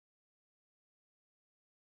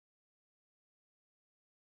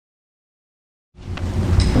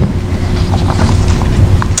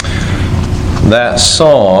That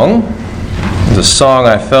song is a song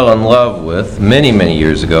I fell in love with many, many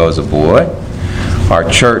years ago as a boy. Our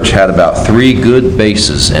church had about 3 good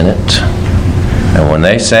basses in it. And when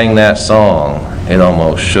they sang that song, it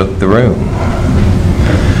almost shook the room.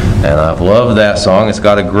 And I've loved that song. It's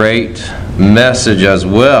got a great message as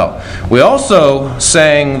well. We also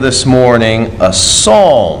sang this morning a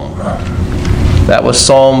psalm. That was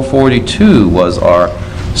Psalm 42 was our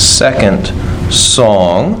second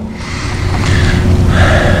song.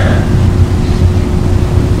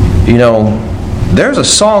 You know, there's a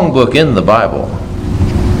songbook in the Bible,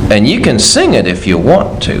 and you can sing it if you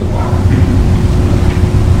want to.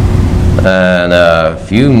 And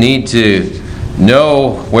if you need to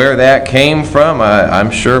know where that came from, I'm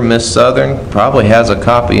sure Miss Southern probably has a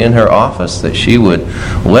copy in her office that she would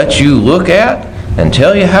let you look at and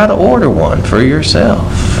tell you how to order one for yourself.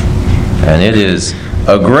 And it is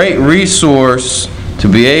a great resource to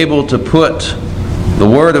be able to put the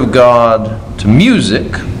Word of God to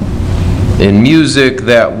music, in music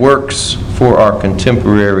that works for our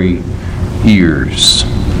contemporary ears.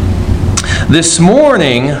 This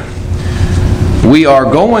morning, we are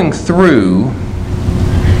going through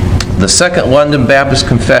the Second London Baptist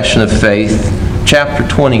Confession of Faith, chapter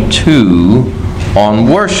 22, on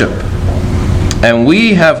worship. And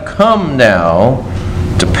we have come now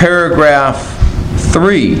to paragraph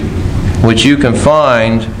 3, which you can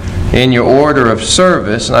find in your order of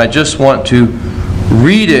service. And I just want to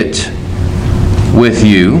read it with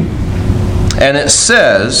you. And it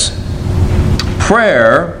says,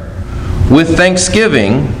 prayer with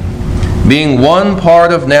thanksgiving, being one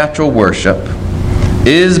part of natural worship,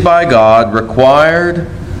 is by God required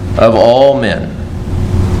of all men.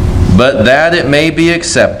 But that it may be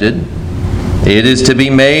accepted, it is to be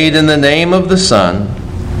made in the name of the Son,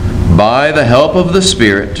 by the help of the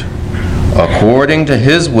Spirit, according to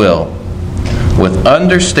His will, with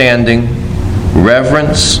understanding,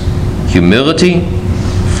 reverence, humility,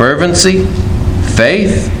 fervency,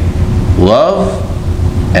 faith, love,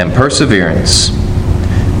 and perseverance,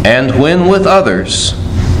 and when with others,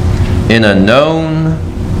 in a known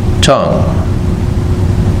tongue.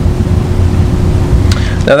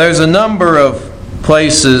 Now there's a number of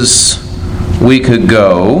places we could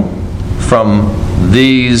go from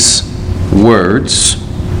these words.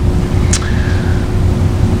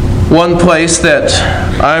 One place that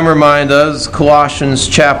I'm reminded of is Colossians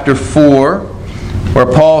chapter 4, where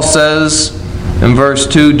Paul says in verse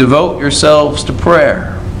 2, devote yourselves to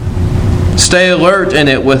prayer. Stay alert in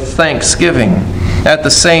it with thanksgiving. At the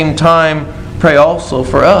same time, pray also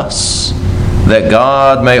for us, that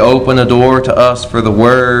God may open a door to us for the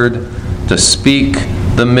word to speak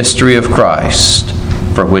the mystery of Christ,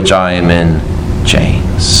 for which I am in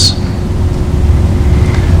chains.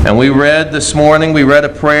 And we read this morning, we read a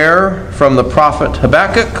prayer from the prophet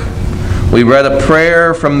Habakkuk. We read a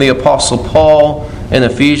prayer from the Apostle Paul in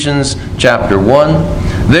Ephesians chapter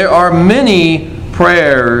 1. There are many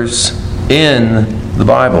prayers in the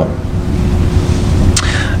Bible.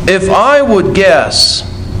 If I would guess,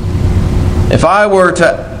 if I were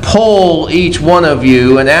to poll each one of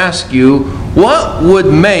you and ask you, what would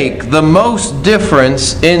make the most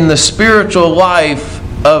difference in the spiritual life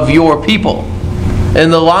of your people, in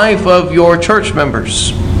the life of your church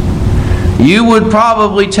members? You would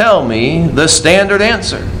probably tell me the standard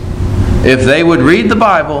answer. If they would read the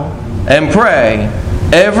Bible and pray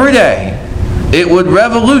every day, it would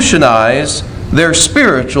revolutionize their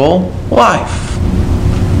spiritual life.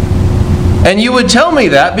 And you would tell me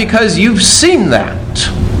that because you've seen that.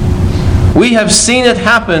 We have seen it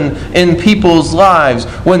happen in people's lives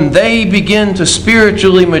when they begin to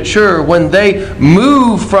spiritually mature, when they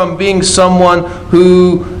move from being someone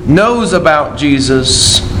who knows about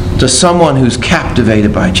Jesus to someone who's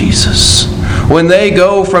captivated by Jesus. When they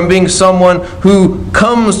go from being someone who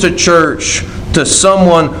comes to church to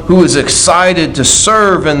someone who is excited to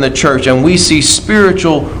serve in the church, and we see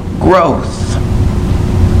spiritual growth.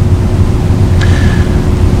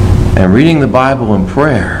 And reading the Bible and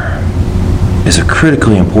prayer is a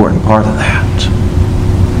critically important part of that.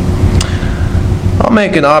 I'll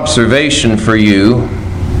make an observation for you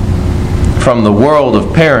from the world of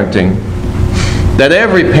parenting that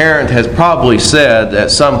every parent has probably said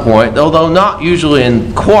at some point, although not usually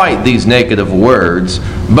in quite these negative words,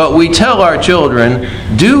 but we tell our children,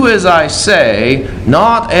 do as I say,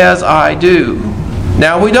 not as I do.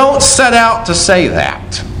 Now, we don't set out to say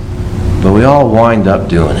that, but we all wind up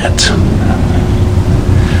doing it.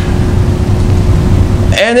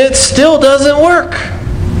 And it still doesn't work.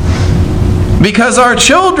 Because our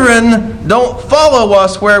children don't follow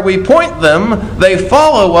us where we point them, they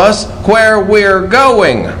follow us where we're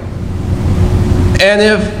going. And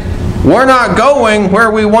if we're not going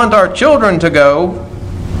where we want our children to go,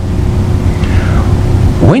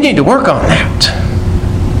 we need to work on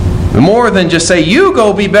that. More than just say, you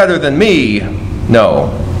go be better than me.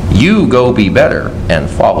 No, you go be better and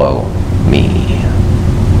follow me.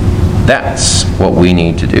 That's what we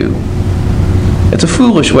need to do. It's a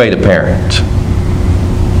foolish way to parent.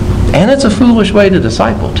 And it's a foolish way to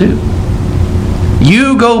disciple too.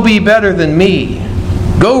 You go be better than me.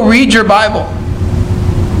 Go read your Bible.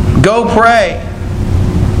 Go pray.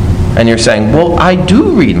 And you're saying, well, I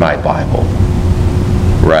do read my Bible.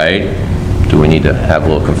 Right? Do we need to have a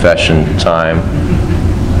little confession time?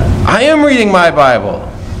 I am reading my Bible.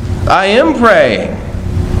 I am praying.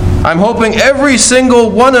 I'm hoping every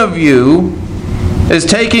single one of you is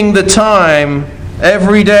taking the time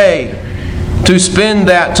every day to spend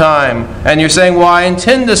that time. And you're saying, well, I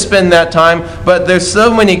intend to spend that time, but there's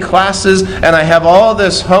so many classes and I have all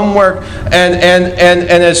this homework, and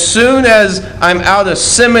as soon as I'm out of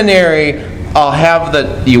seminary, I'll have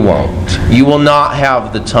the... You won't. You will not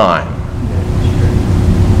have the time.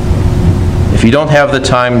 If you don't have the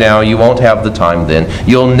time now, you won't have the time then.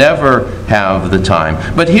 You'll never have the time.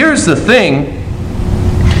 But here's the thing.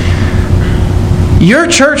 Your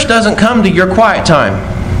church doesn't come to your quiet time.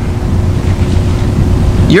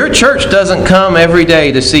 Your church doesn't come every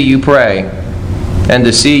day to see you pray and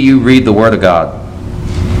to see you read the Word of God.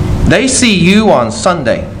 They see you on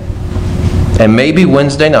Sunday and maybe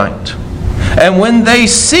Wednesday night. And when they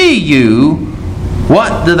see you,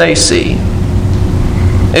 what do they see?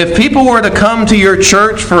 If people were to come to your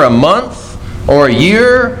church for a month or a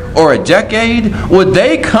year or a decade, would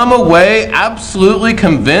they come away absolutely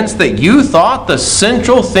convinced that you thought the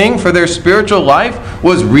central thing for their spiritual life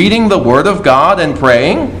was reading the Word of God and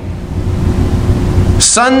praying?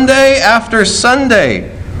 Sunday after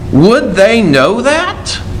Sunday, would they know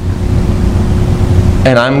that?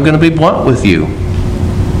 And I'm going to be blunt with you.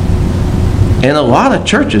 In a lot of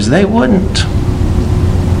churches, they wouldn't.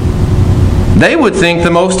 They would think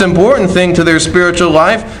the most important thing to their spiritual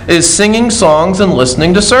life is singing songs and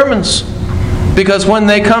listening to sermons. Because when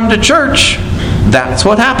they come to church, that's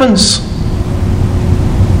what happens.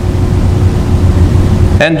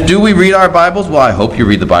 And do we read our Bibles? Well, I hope you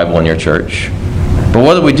read the Bible in your church. But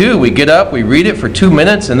what do? We get up, we read it for 2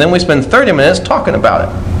 minutes, and then we spend 30 minutes talking about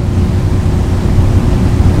it.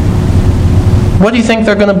 What do you think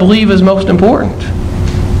they're going to believe is most important?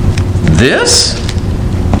 This?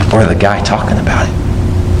 Or the guy talking about it?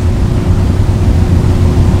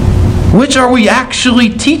 Which are we actually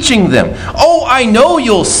teaching them? Oh, I know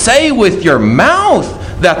you'll say with your mouth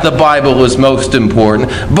that the Bible is most important,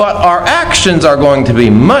 but our actions are going to be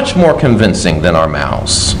much more convincing than our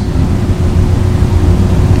mouths.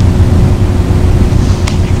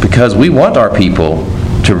 Because we want our people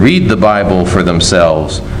to read the Bible for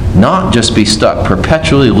themselves, not just be stuck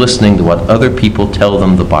perpetually listening to what other people tell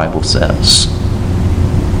them the Bible says.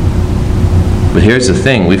 But here's the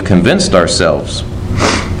thing, we've convinced ourselves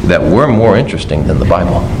that we're more interesting than the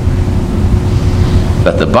Bible.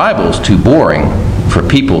 That the Bible is too boring for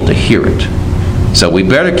people to hear it. So we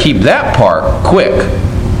better keep that part quick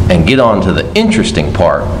and get on to the interesting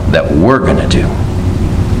part that we're going to do.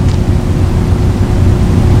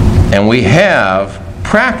 And we have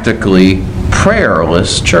practically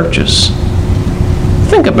prayerless churches.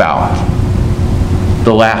 Think about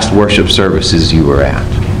the last worship services you were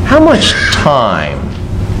at. How much time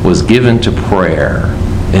was given to prayer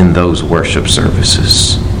in those worship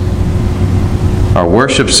services? Our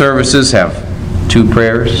worship services have 2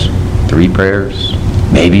 prayers, 3 prayers,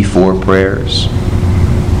 maybe 4 prayers.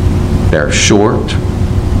 They're short.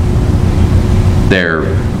 They're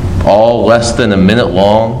all less than a minute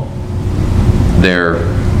long. They're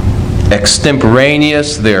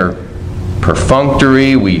extemporaneous. They're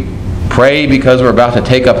perfunctory. We pray because we're about to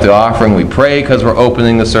take up the offering. We pray because we're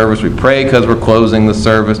opening the service. We pray because we're closing the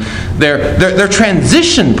service. They're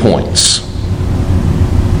transition points.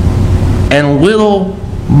 And little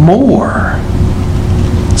more.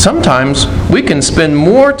 Sometimes we can spend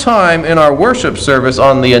more time in our worship service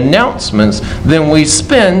on the announcements than we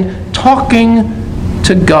spend talking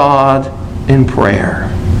to God in prayer.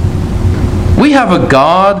 We have a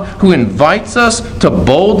God who invites us to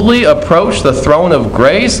boldly approach the throne of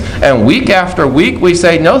grace, and week after week we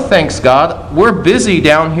say, no thanks, God, we're busy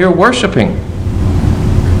down here worshiping.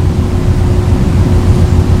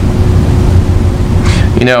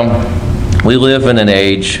 You know, we live in an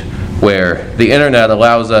age where the internet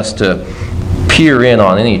allows us to peer in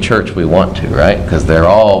on any church we want to, right? Because they're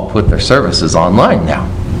all put their services online now.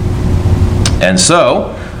 And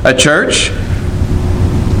so, a church,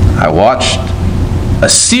 I watched a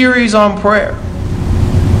series on prayer.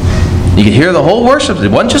 You could hear the whole worship. It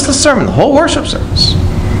wasn't just the sermon, the whole worship service.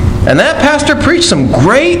 And that pastor preached some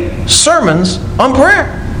great sermons on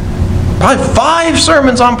prayer. Probably 5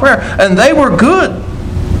 sermons on prayer. And they were good.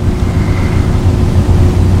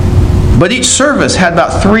 But each service had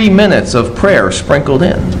about 3 minutes of prayer sprinkled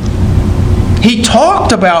in. He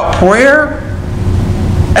talked about prayer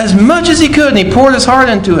as much as he could, and he poured his heart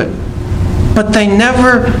into it. But they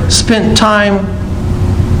never spent time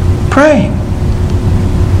praying.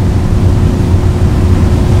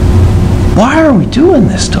 Why are we doing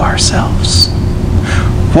this to ourselves?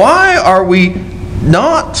 Why are we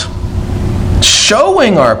not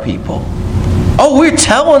showing our people? Oh, we're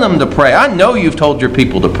telling them to pray. I know you've told your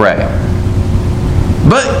people to pray.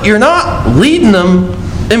 But you're not leading them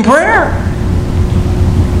in prayer.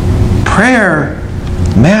 Prayer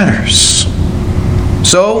matters.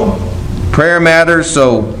 So, prayer matters,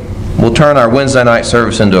 so we'll turn our Wednesday night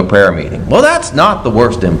service into a prayer meeting. Well, that's not the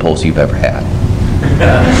worst impulse you've ever had.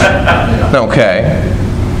 Okay.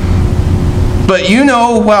 But you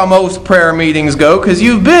know how most prayer meetings go because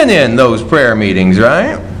you've been in those prayer meetings,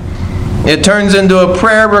 right? It turns into a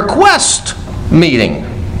prayer request meeting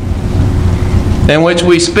in which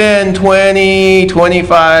we spend 20,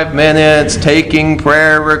 25 minutes taking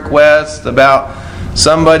prayer requests about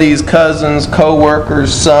somebody's cousin's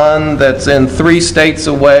co-worker's son that's in 3 states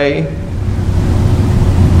away.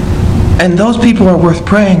 And those people are worth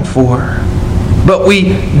praying for. But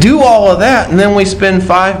we do all of that and then we spend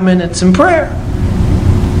 5 minutes in prayer.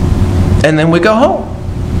 And then we go home.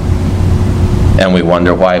 And we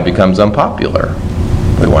wonder why it becomes unpopular.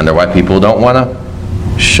 We wonder why people don't want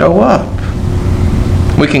to show up.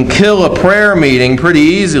 We can kill a prayer meeting pretty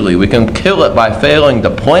easily. We can kill it by failing to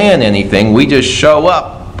plan anything. We just show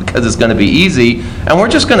up because it's going to be easy, and we're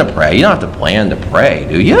just going to pray. You don't have to plan to pray,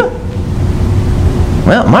 do you?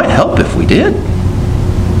 Well, it might help if we did.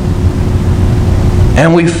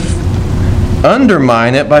 And we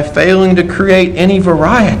undermine it by failing to create any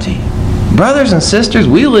variety. Brothers and sisters,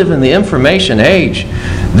 we live in the information age.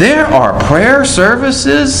 There are prayer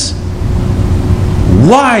services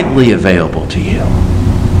widely available to you.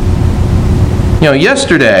 You know,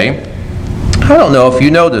 yesterday, I don't know if you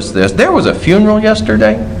noticed this, there was a funeral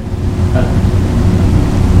yesterday.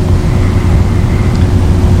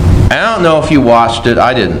 I don't know if you watched it.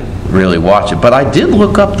 I didn't really watch it, but I did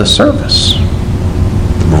look up the service.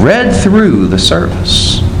 Read through the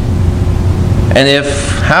service. And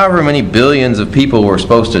if however many billions of people were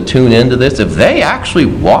supposed to tune into this, if they actually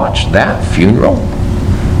watched that funeral,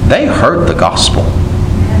 they heard the gospel.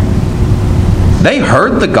 They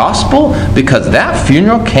heard the gospel because that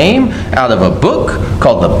funeral came out of a book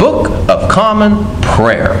called the Book of Common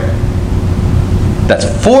Prayer. That's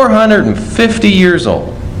 450 years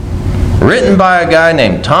old. Written by a guy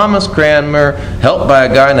named Thomas Cranmer, helped by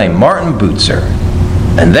a guy named Martin Bucer.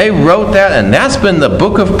 And they wrote that, and that's been the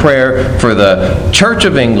book of prayer for the Church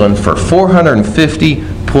of England for 450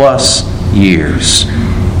 plus years.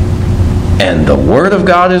 And the Word of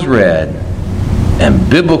God is read, and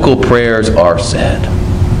biblical prayers are said.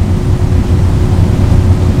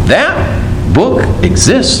 That book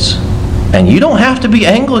exists, and you don't have to be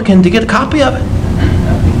Anglican to get a copy of it.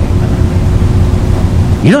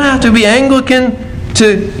 You don't have to be Anglican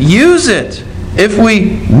to use it. If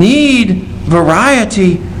we need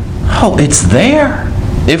variety, oh, it's there.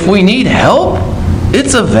 If we need help,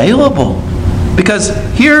 it's available. Because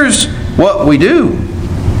here's what we do.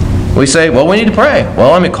 We say, well, we need to pray.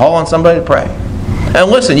 Well, let me call on somebody to pray.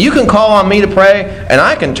 And listen, you can call on me to pray, and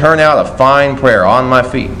I can turn out a fine prayer on my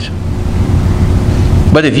feet.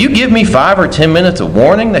 But if you give me 5 or 10 minutes of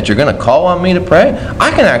warning that you're going to call on me to pray,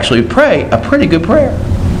 I can actually pray a pretty good prayer.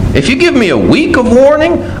 If you give me a week of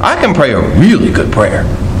warning, I can pray a really good prayer.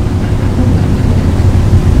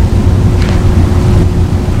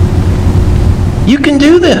 You can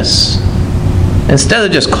do this. Instead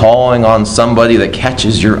of just calling on somebody that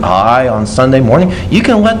catches your eye on Sunday morning, you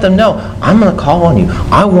can let them know, I'm going to call on you.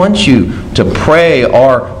 I want you to pray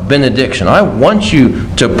our benediction. I want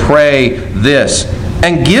you to pray this.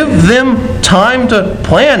 And give them time to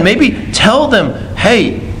plan. Maybe tell them,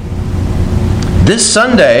 hey, this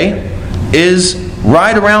Sunday is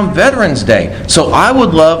right around Veterans Day. So I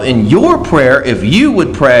would love in your prayer if you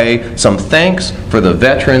would pray some thanks for the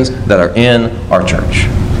veterans that are in our church.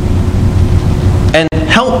 And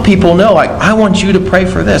help people know, like, I want you to pray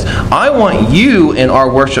for this. I want you in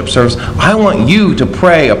our worship service, I want you to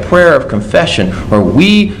pray a prayer of confession where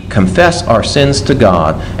we confess our sins to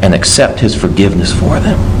God and accept His forgiveness for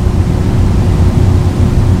them.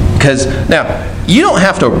 Because, now, you don't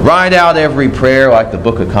have to write out every prayer like the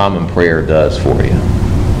Book of Common Prayer does for you.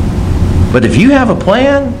 But if you have a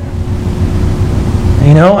plan,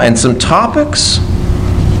 and some topics.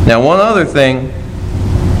 Now, one other thing,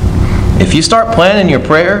 if you start planning your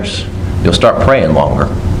prayers, you'll start praying longer.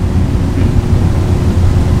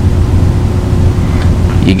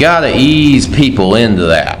 You got to ease people into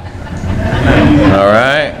that. All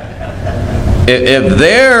right? If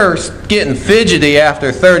they're getting fidgety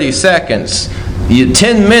after 30 seconds,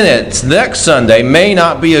 10 minutes next Sunday may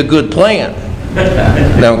not be a good plan.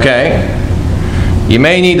 Okay? You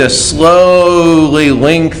may need to slowly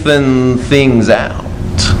lengthen things out.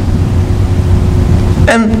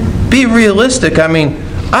 And be realistic.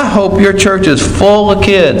 I hope your church is full of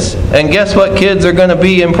kids. And guess what kids are going to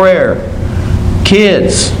be in prayer?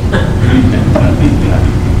 Kids.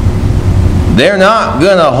 They're not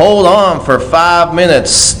going to hold on for 5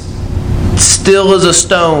 minutes still as a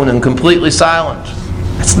stone and completely silent.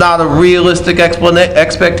 It's not a realistic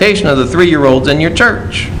expectation of the 3-year-olds in your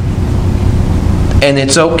church. And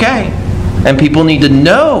it's okay. And people need to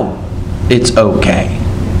know it's okay.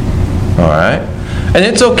 All right? And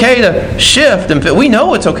it's okay to shift. And we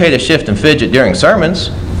know it's okay to shift and fidget during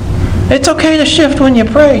sermons. It's okay to shift when you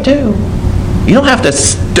pray, too. You don't have to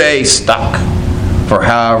stay stuck for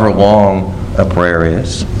however long a prayer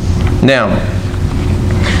is. Now,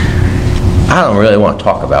 I don't really want to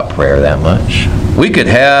talk about prayer that much. We could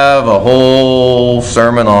have a whole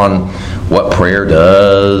sermon on what prayer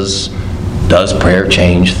does. Does prayer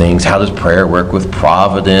change things? How does prayer work with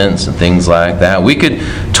providence and things like that? We could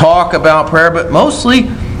talk about prayer, but mostly,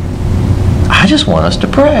 I just want us to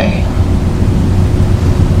pray.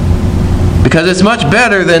 Because it's much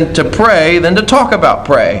better than to pray than to talk about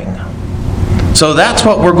praying. So that's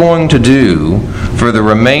what we're going to do for the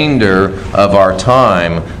remainder of our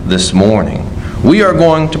time this morning. We are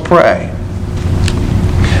going to pray.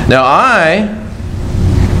 Now, I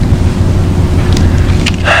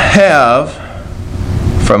have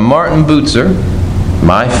from Martin Bucer,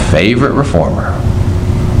 my favorite reformer.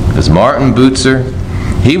 Because Martin Bucer,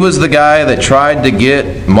 he was the guy that tried to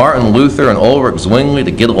get Martin Luther and Ulrich Zwingli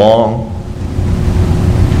to get along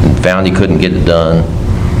and found he couldn't get it done.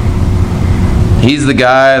 He's the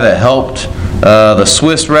guy that helped the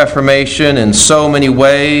Swiss Reformation in so many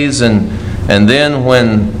ways, and then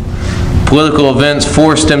when political events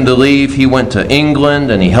forced him to leave, he went to England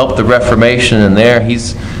and he helped the Reformation, and there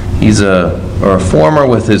he's a reformer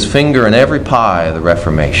with his finger in every pie of the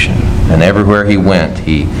Reformation. And everywhere he went,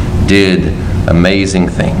 he did amazing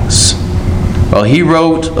things. Well, he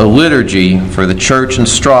wrote a liturgy for the church in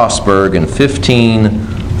Strasbourg in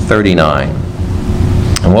 1539.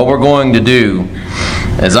 And what we're going to do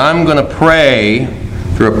is I'm going to pray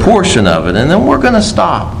through a portion of it, and then we're going to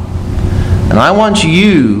stop. And I want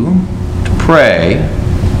you to pray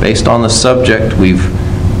based on the subject we've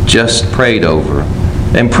just prayed over.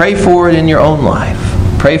 And pray for it in your own life.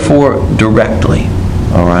 Pray for it directly.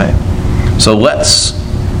 All right? So let's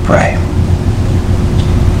pray.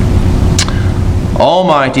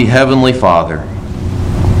 Almighty Heavenly Father,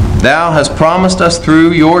 Thou hast promised us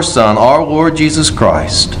through Your Son, our Lord Jesus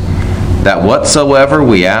Christ, that whatsoever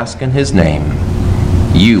we ask in His name,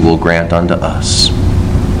 You will grant unto us.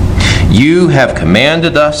 You have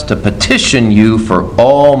commanded us to petition You for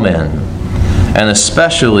all men, and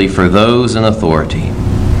especially for those in authority.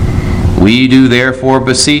 We do therefore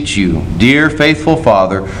beseech You, dear faithful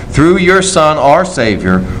Father, through Your Son, our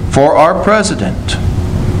Savior, for our President,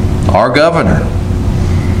 our Governor,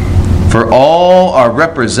 for all our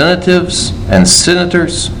representatives and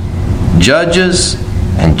senators, judges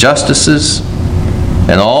and justices,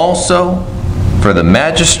 and also for the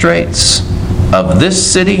magistrates of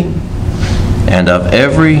this city and of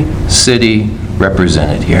every city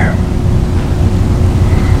represented here.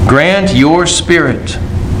 Grant Your Spirit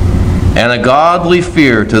and a godly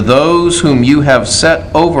fear to those whom You have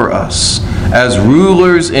set over us as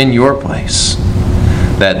rulers in Your place,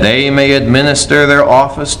 that they may administer their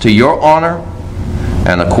office to Your honor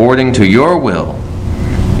and according to Your will,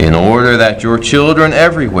 in order that Your children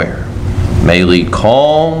everywhere may lead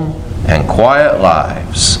calm and quiet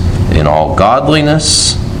lives in all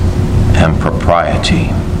godliness and propriety.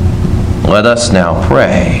 Let us now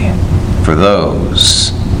pray for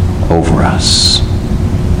those over us.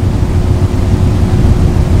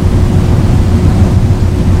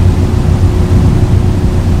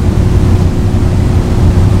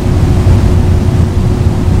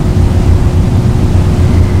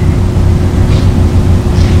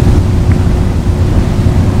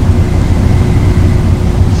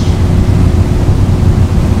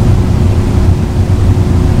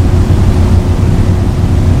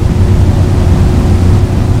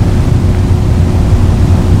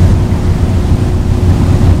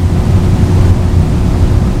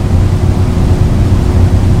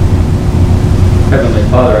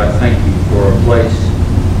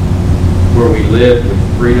 where we live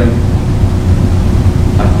with freedom.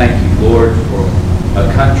 I thank you, Lord, for a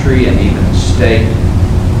country and even a state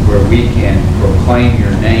where we can proclaim your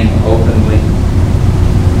name openly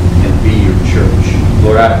and be your church.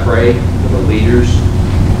 Lord, I pray for the leaders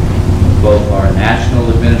of both our national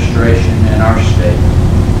administration and our state.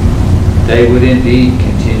 They would indeed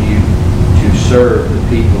continue to serve the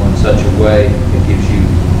people in such a way that gives you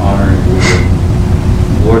honor and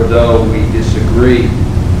glory. Lord, though we disagree with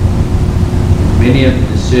many of the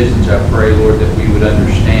decisions, I pray, Lord, that we would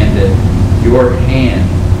understand that your hand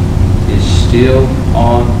is still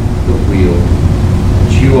on the wheel,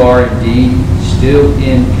 that you are indeed still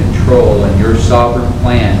in control, and your sovereign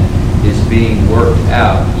plan is being worked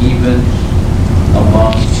out even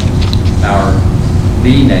amongst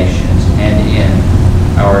the nations and in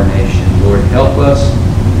our nation. Lord, help us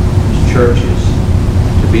as churches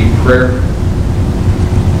to be prayerful.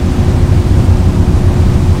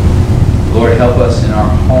 Lord, help us in our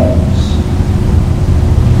homes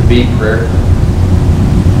to be prayerful,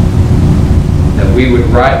 that we would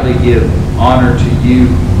rightly give honor to you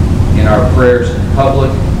in our prayers in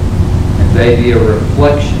public, and they be a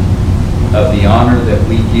reflection of the honor that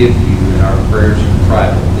we give you in our prayers in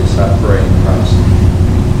private. This I pray in Christ's name.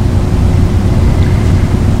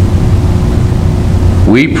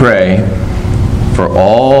 We pray for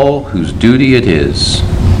all whose duty it is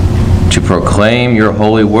to proclaim your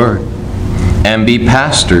holy word and be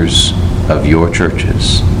pastors of your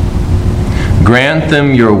churches. Grant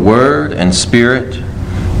them your word and spirit,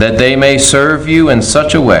 that they may serve you in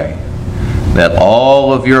such a way that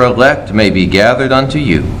all of your elect may be gathered unto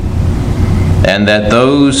you, and that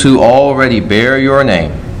those who already bear your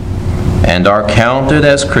name and are counted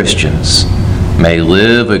as Christians may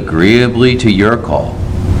live agreeably to your call,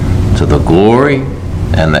 to the glory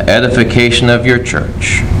and the edification of your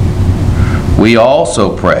church. We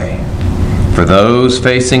also pray for those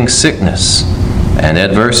facing sickness and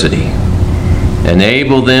adversity.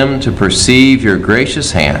 Enable them to perceive your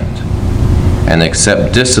gracious hand and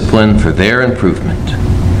accept discipline for their improvement,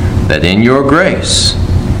 that in your grace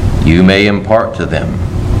you may impart to them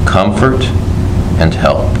comfort and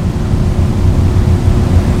help.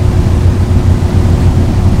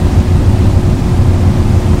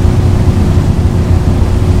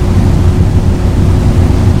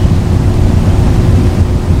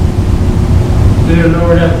 Dear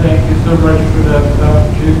Lord, I thank you so much for the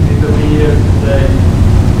opportunity to be here today.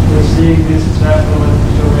 We're seeing this sacrament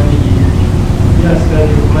for so many years. We ask that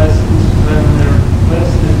you bless this seminar,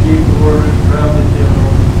 bless the people who are surrounded here,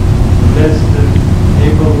 Lord. Bless the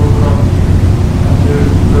people who come here and to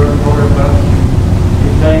learn more about you. We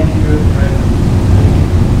thank you and pray. Thank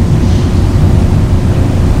you.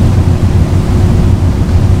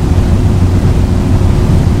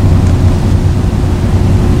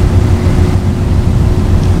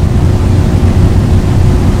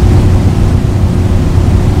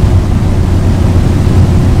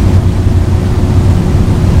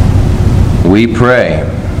 We pray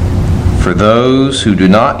for those who do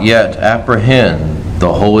not yet apprehend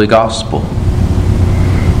the Holy Gospel,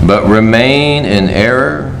 but remain in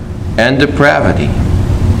error and depravity.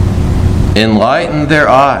 Enlighten their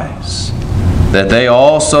eyes, that they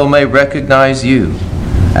also may recognize you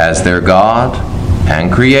as their God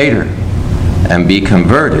and Creator, and be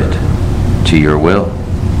converted to your will.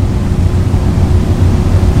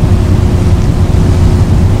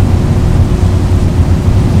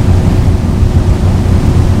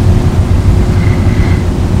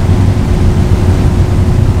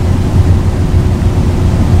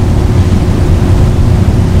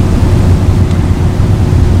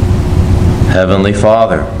 Heavenly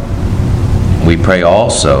Father, we pray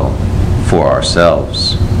also for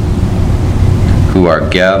ourselves who are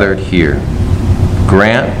gathered here.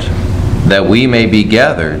 Grant that we may be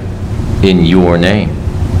gathered in your name.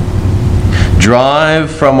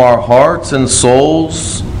 Drive from our hearts and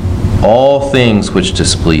souls all things which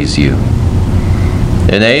displease you.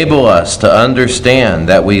 Enable us to understand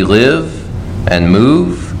that we live and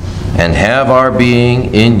move and have our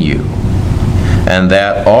being in you, and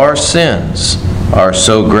that our sins are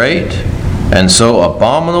so great and so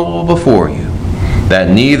abominable before you that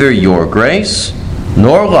neither your grace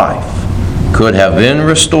nor life could have been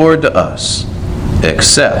restored to us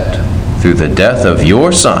except through the death of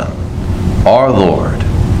your Son, our Lord,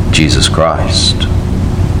 Jesus Christ.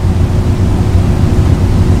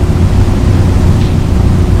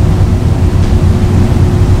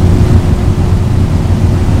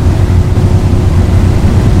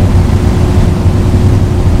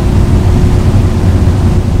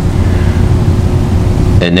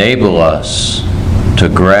 Enable us to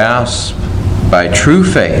grasp by true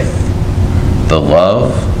faith the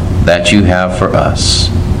love that you have for us,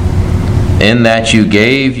 in that you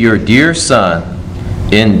gave your dear Son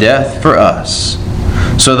in death for us,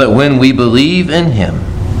 so that when we believe in him,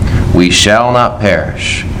 we shall not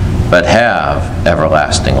perish, but have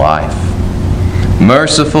everlasting life.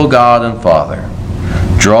 Merciful God and Father,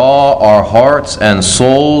 draw our hearts and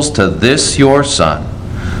souls to this your Son,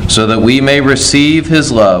 so that we may receive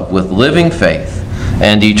his love with living faith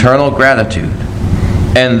and eternal gratitude,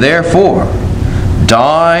 and therefore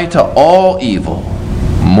die to all evil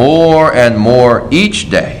more and more each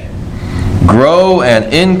day, grow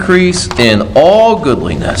and increase in all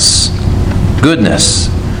goodness,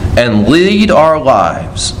 and lead our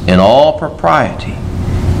lives in all propriety,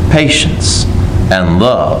 patience, and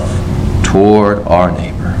love toward our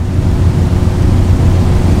neighbor.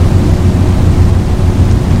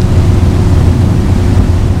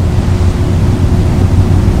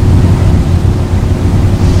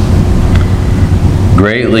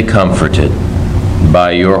 Greatly comforted by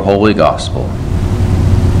your holy gospel,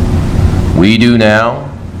 we do now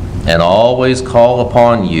and always call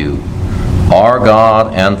upon you, our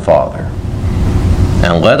God and Father.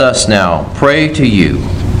 And let us now pray to you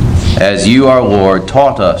as you, our Lord,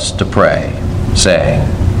 taught us to pray, saying,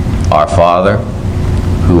 Our Father,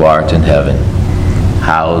 who art in heaven,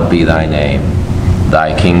 hallowed be thy name.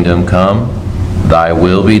 Thy kingdom come, thy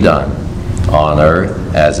will be done, on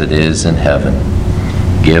earth as it is in heaven.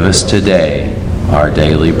 Give us today our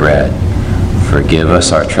daily bread. Forgive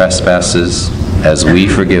us our trespasses, as we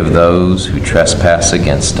forgive those who trespass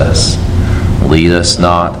against us. Lead us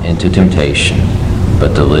not into temptation,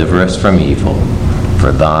 but deliver us from evil.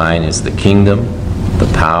 For thine is the kingdom,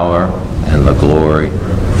 the power, and the glory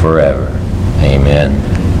forever. Amen.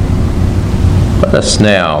 Let us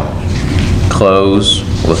now close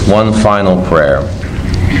with one final prayer.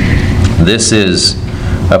 This is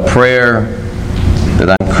a prayer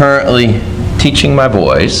that I'm currently teaching my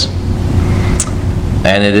boys,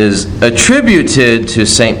 and it is attributed to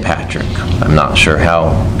St. Patrick. I'm not sure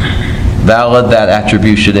how valid that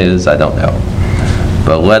attribution is, I don't know.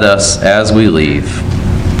 But let us, as we leave,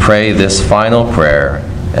 pray this final prayer,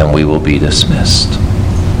 and we will be dismissed.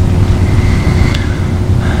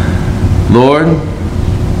 Lord,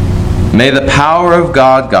 may the power of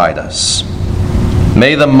God guide us.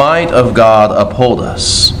 May the might of God uphold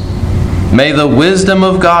us. May the wisdom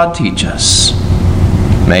of God teach us.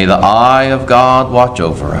 May the eye of God watch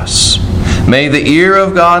over us. May the ear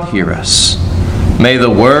of God hear us. May the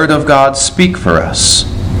word of God speak for us.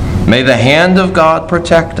 May the hand of God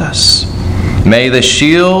protect us. May the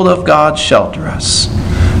shield of God shelter us.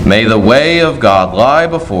 May the way of God lie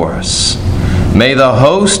before us. May the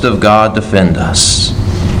host of God defend us.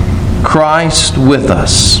 Christ with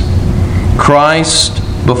us. Christ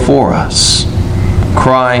before us.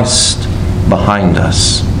 Christ behind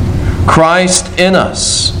us. Christ in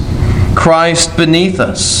us. Christ beneath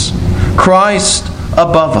us. Christ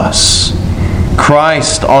above us.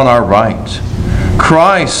 Christ on our right.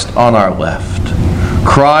 Christ on our left.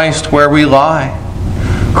 Christ where we lie.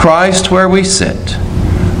 Christ where we sit.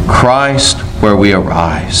 Christ where we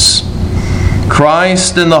arise.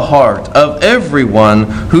 Christ in the heart of everyone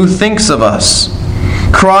who thinks of us.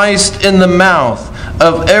 Christ in the mouth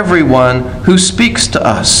of everyone who speaks to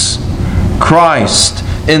us. Christ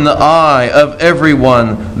in the eye of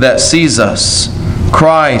everyone that sees us.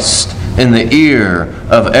 Christ in the ear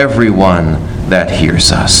of everyone that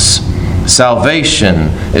hears us. Salvation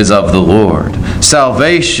is of the Lord.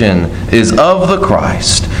 Salvation is of the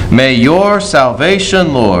Christ. May your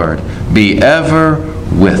salvation, Lord, be ever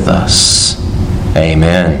with us.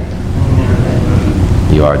 Amen.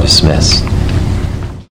 You are dismissed.